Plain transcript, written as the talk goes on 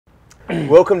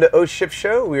Welcome to O Shift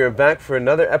Show. We are back for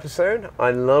another episode.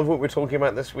 I love what we're talking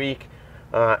about this week.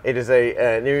 It is an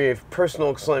area of personal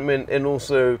excitement and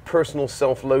also personal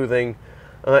self-loathing.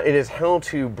 It is how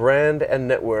to brand and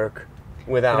network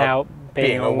without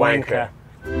being a wanker.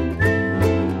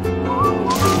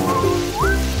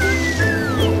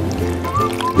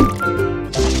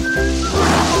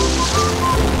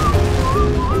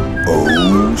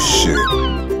 Oh shit.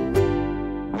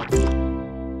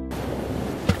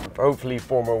 Hopefully,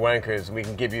 former wankers, we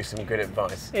can give you some good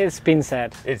advice. It's been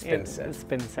said. It's been said. It's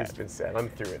been said. It's been said. I'm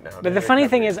through it now. But the funny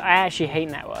thing is, I actually hate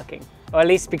networking. Or at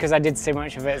least because I did so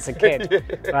much of it as a kid.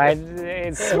 Right?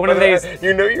 It's one of those...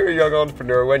 You know you're a young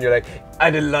entrepreneur when you're like, I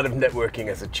did a lot of networking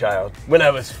as a child. When I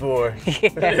was 4.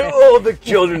 Yeah. All the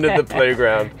children at the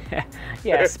playground.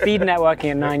 Yeah, speed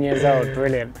networking at 9 years old.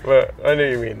 Brilliant. Well, I know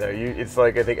what you mean though. It's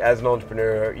like, I think as an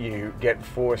entrepreneur, you get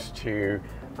forced to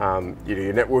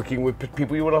you're networking with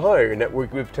people you want to hire, you're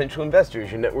networking with potential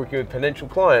investors, you're networking with potential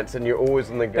clients, and you're always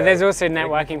on the go. But there's also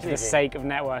networking for the sake of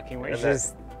networking, which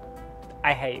is,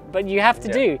 I hate. But you have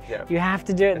to do. Yeah. You have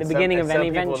to do it at the beginning of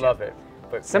any venture. Some people love it.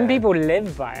 But some people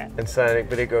live by it. And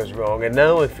but it goes wrong. And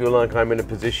now I feel like I'm in a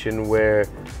position where,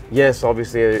 yes,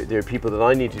 obviously there are people that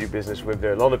I need to do business with. There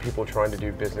are a lot of people trying to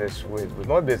do business with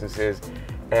my businesses.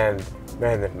 And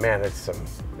man, there's some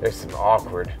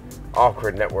awkward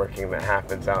networking that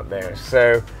happens out there.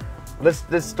 So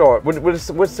let's start.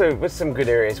 What's some good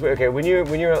areas? Okay, when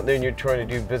you're out there and you're trying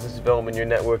to do business development, you're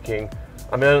networking.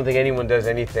 I mean, I don't think anyone does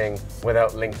anything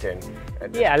without LinkedIn.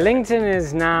 Yeah, LinkedIn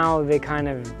is now the kind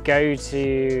of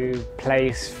go-to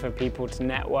place for people to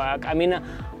network. I mean,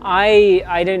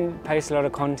 I don't post a lot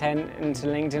of content into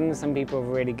LinkedIn. Some people are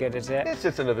really good at it. It's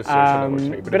just another social network to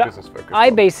me, but a business focus. I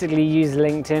basically use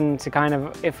LinkedIn to kind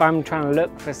of, if I'm trying to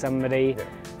look for somebody,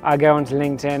 I'll go onto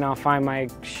LinkedIn, I'll find my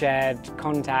shared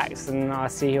contacts, and I'll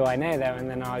see who I know there, and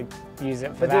then I'll use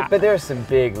it for that. But there are some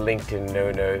big LinkedIn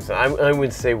no-nos. I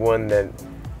would say one that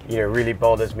really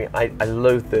bothers me. I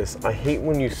loathe this. I hate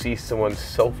when you see someone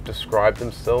self-describe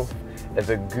themselves as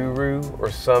a guru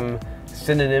or some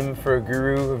synonym for a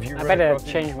guru. Have you I better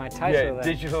change my title then.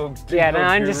 Digital yeah, no,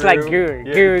 I'm just like guru.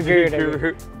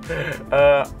 Guru.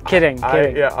 Kidding.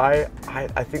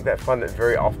 I think that fun is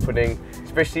very off-putting.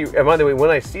 Especially, and by the way, when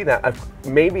I see that,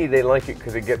 maybe they like it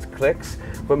because it gets clicks,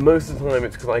 but most of the time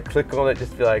it's because I click on it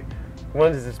just to be like,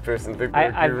 what is this person think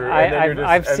they're a guru?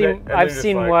 I've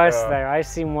seen worse though. I've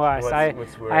seen worse.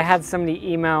 What's worse? I had somebody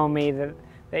email me that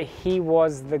he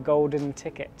was the golden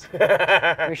ticket,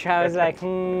 which I was like,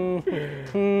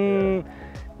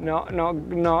 not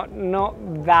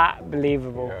that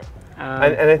believable. Yeah.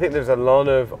 And I think there's a lot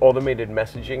of automated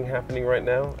messaging happening right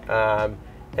now,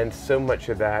 and so much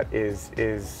of that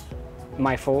is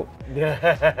my fault.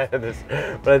 Yeah,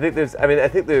 but I think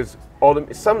there's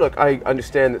some. Look, I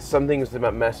understand that some things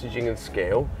about messaging and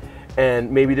scale,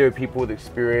 and maybe there are people with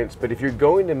experience. But if you're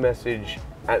going to message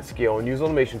at scale and use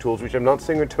automation tools, which I'm not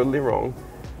saying are totally wrong,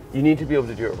 you need to be able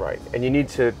to do it right, and you need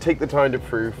to take the time to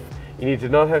proof. You need to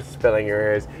not have spelling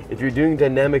errors. If you're doing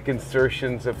dynamic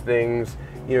insertions of things,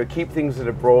 keep things at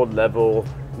a broad level.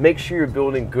 Make sure you're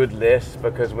building good lists,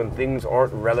 because when things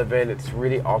aren't relevant, it's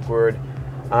really awkward.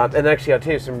 And actually, I'll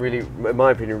tell you some really, in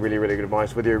my opinion, really good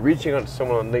advice. Whether you're reaching out to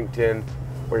someone on LinkedIn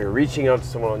or you're reaching out to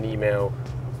someone on email,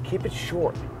 keep it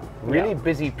short. Really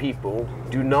busy people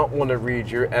do not want to read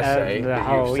your essay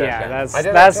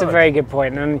that's a very good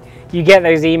point. And you get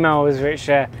those emails which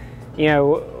are,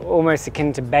 almost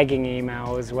akin to begging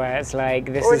emails, where it's like,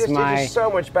 this is my there's so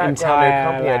much background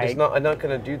in a company. I'm not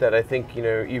going to do that. I think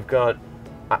you've got.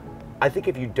 I think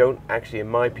if you don't actually, in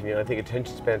my opinion, I think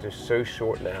attention spans are so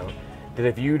short now that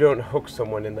if you don't hook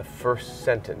someone in the first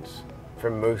sentence, for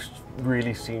most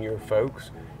really senior folks,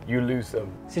 you lose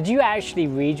them. So do you actually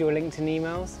read your LinkedIn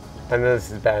emails? I know this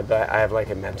is bad, but I have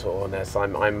like a mental illness. I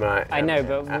know,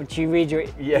 but do you read your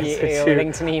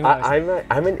LinkedIn emails?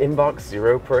 I'm an inbox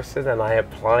zero person, and I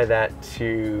apply that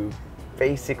to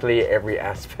basically every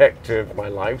aspect of my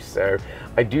life. So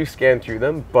I do scan through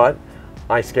them, but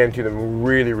I scan through them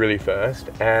really fast,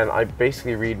 and I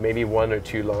basically read maybe 1 or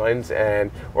 2 lines,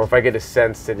 or if I get a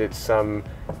sense that it's some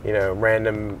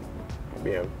random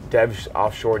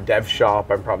offshore dev shop,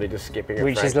 I'm probably just skipping it.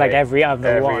 Which is like every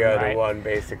other one,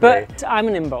 basically. But I'm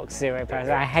an inbox zero person.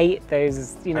 Yeah. I hate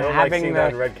those, I don't having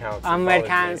like the red counts. Red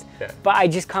counts, but I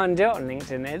just can't do it on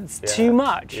LinkedIn. It's too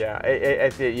much. Yeah,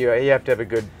 you have to have a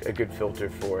good filter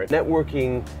for it.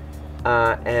 Networking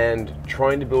and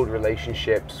trying to build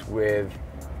relationships with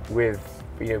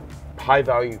high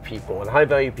value people, and high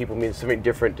value people means something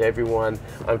different to everyone.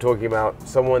 I'm talking about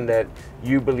someone that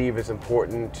you believe is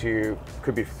important to,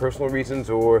 could be for personal reasons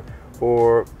or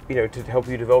or to help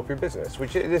you develop your business.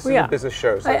 Which this is a business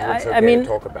show, so it's okay I mean, to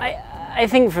talk about. I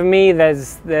think for me,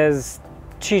 there's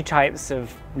two types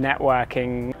of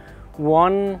networking.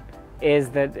 One is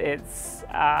that it's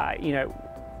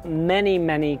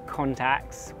many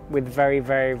contacts with very,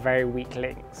 very, very weak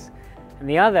links. And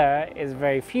the other is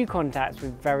very few contacts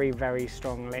with very, very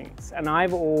strong links. And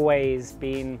I've always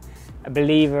been a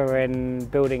believer in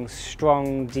building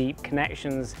strong, deep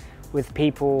connections with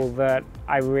people that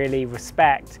I really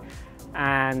respect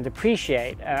and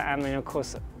appreciate. I mean, of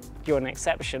course, you're an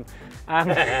exception.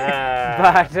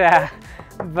 I've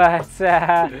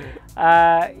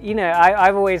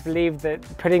always believed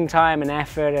that putting time and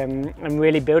effort and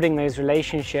really building those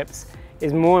relationships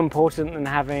is more important than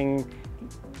having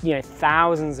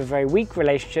thousands of very weak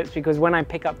relationships, because when I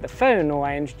pick up the phone or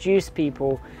I introduce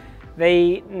people,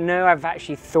 they know I've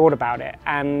actually thought about it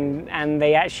and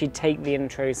they actually take the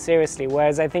intro seriously.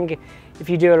 Whereas I think if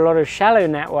you do a lot of shallow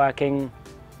networking,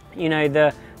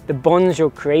 the bonds you're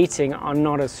creating are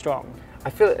not as strong. I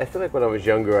feel like when I was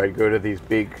younger, I'd go to these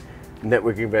big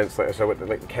networking events. So I went to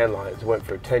the Cannes Lions. I went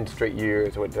for 10 straight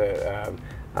years. I went to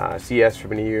CS for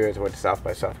many years. I went to South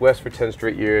by Southwest for 10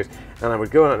 straight years, and I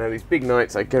would go out and have these big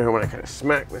nights. I'd get home and I kind of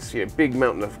smack this big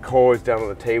mountain of cards down on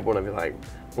the table, and I'd be like,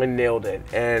 I nailed it.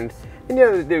 And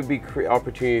there would be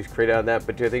opportunities created out of that.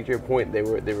 But I think to your point, they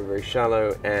were very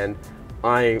shallow, and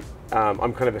I'm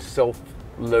kind of a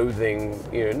self-loathing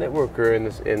networker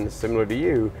in similar to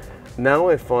you. Now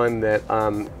I find that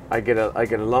I get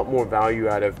a lot more value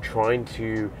out of trying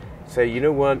to say, you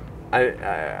know what,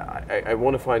 I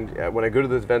want to find, when I go to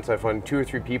those events, I find 2 or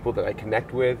 3 people that I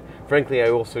connect with. Frankly,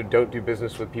 I also don't do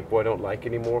business with people I don't like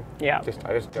anymore. Yeah, I just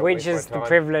don't which is the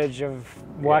privilege of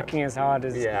working as hard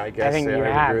as I guess, I think you I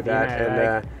have. agree with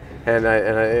that.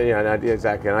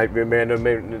 Exactly. And I know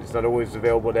maybe it's not always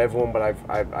available to everyone, but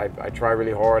I try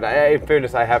really hard. In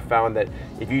fairness, I have found that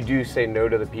if you do say no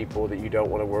to the people that you don't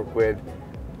want to work with,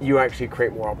 you actually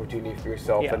create more opportunity for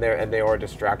yourself, and they are a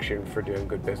distraction for doing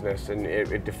good business, and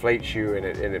it deflates you, and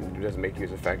it doesn't make you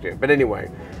as effective. But anyway,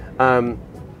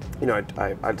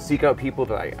 I'd seek out people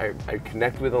that I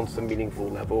connect with on some meaningful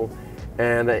level,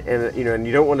 and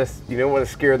you don't want to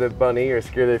scare the bunny or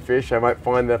scare the fish. I might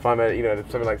find that if I'm at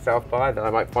something like South by, that I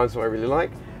might find something I really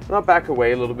like, and I'll back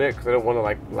away a little bit because I don't want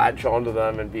to latch onto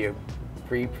them and be a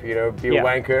creep, be a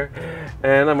wanker,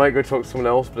 and I might go talk to someone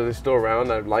else. But if they're still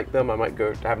around, I like them, I might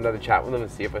go have another chat with them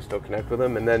and see if I still connect with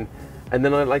them, and then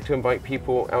I like to invite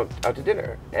people out to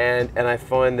dinner, and I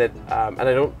find that and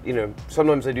I don't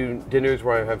sometimes I do dinners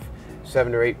where I have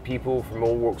 7 or 8 people from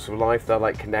all walks of life that I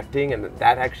like connecting, and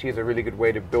that actually is a really good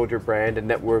way to build your brand and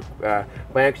network by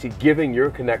actually giving your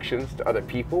connections to other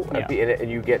people,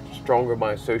 and you get stronger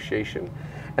by association.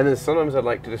 And then sometimes I'd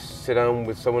like to just sit down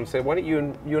with someone and say, why don't you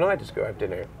and I just go have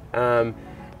dinner?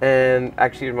 And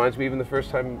actually it reminds me even the first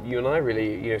time you and I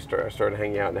really started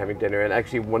hanging out and having dinner. And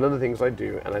actually one of the things I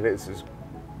do, and I think this is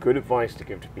good advice to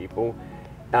give to people,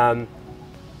 at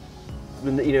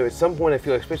some point I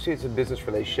feel, especially if it's a business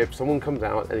relationship, someone comes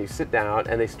out and they sit down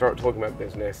and they start talking about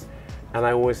business, and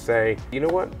I always say, you know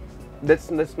what? Let's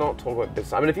not talk about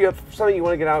business. I mean, if you have something you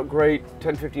want to get out, great,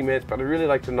 10, 15 minutes, but I'd really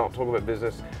like to not talk about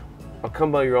business. I'll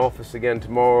come by your office again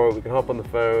tomorrow. We can hop on the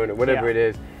phone or whatever it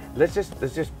is. Let's just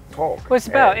talk. Well, it's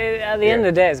about at the end of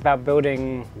the day, it's about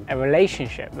building a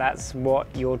relationship. That's what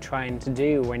you're trying to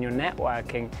do when you're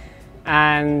networking.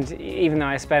 And even though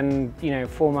I spend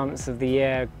 4 months of the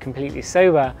year completely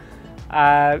sober,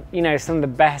 some of the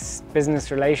best business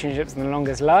relationships and the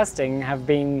longest lasting have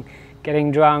been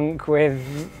getting drunk with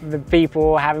the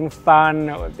people, having fun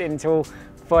until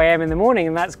 4 a.m. in the morning,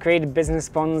 and that's created business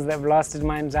bonds that have lasted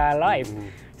my entire life. Mm-hmm.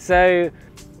 So,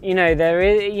 there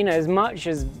is, as much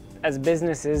as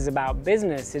business is about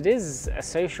business, it is a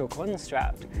social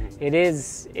construct. Mm-hmm.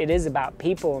 It is about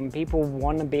people, and people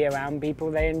want to be around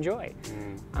people they enjoy.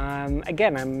 Mm.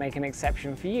 Again, I'm making an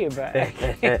exception for you, but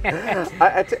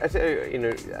I tell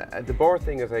you, the bar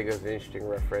thing I think is an interesting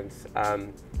reference.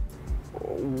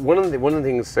 One of the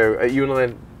things. So you and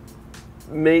I.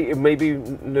 It may be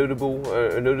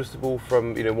noticeable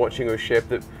from watching our ship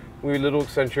that we're a little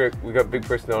eccentric. We got big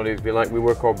personalities. We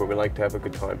work hard, but we like to have a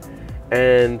good time.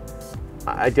 And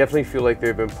I definitely feel like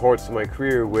there have been parts of my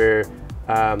career where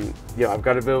I've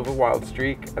got a bit of a wild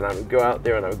streak, and I would go out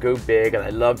there and I would go big, and I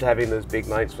loved having those big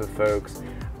nights with folks.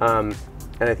 And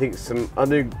I think some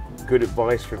other good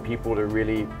advice for people to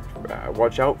really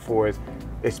watch out for is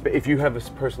if you have a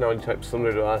personality type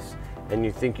similar to us, and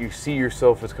you see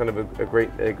yourself as kind of a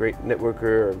great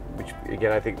networker, which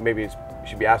again I think maybe it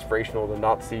should be aspirational to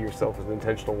not see yourself as an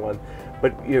intentional one,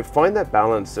 but find that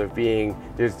balance of being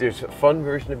there's a fun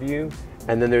version of you,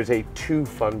 and then there's a too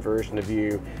fun version of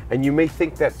you. And you may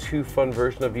think that too fun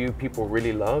version of you people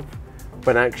really love,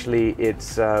 but actually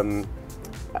it's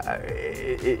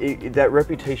that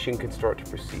reputation can start to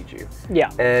precede you. Yeah.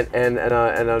 And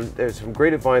there's some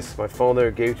great advice my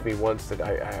father gave to me once that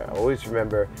I always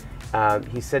remember.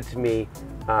 He said to me,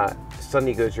 son,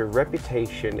 he goes, your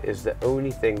reputation is the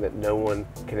only thing that no one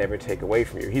can ever take away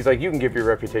from you. He's like, you can give your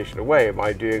reputation away. Am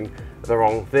I doing the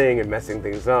wrong thing and messing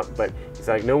things up? But he's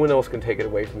like, no one else can take it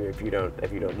away from you if you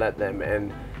don't let them.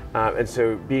 And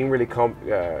so being really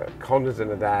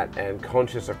cognizant of that and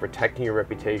conscious of protecting your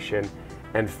reputation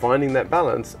and finding that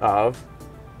balance of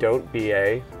don't be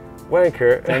a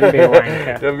wanker. Don't be a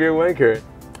wanker. Don't be a wanker.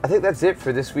 I think that's it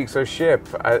for this week's Oh Ship.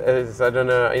 I don't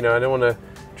know, I don't want to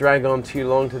drag on too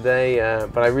long today,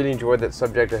 but I really enjoyed that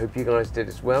subject. I hope you guys did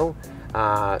as well.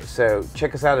 So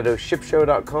check us out at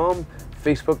ohshipshow.com,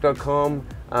 facebook.com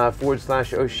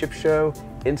 /ohshipshow,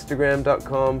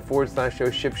 instagram.com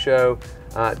 /ohshipshow,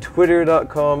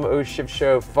 twitter.com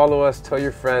ohshipshow. Follow us, tell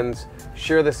your friends,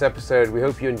 share this episode. We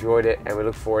hope you enjoyed it, and we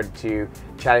look forward to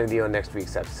chatting with you on next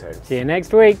week's episode. See you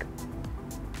next week.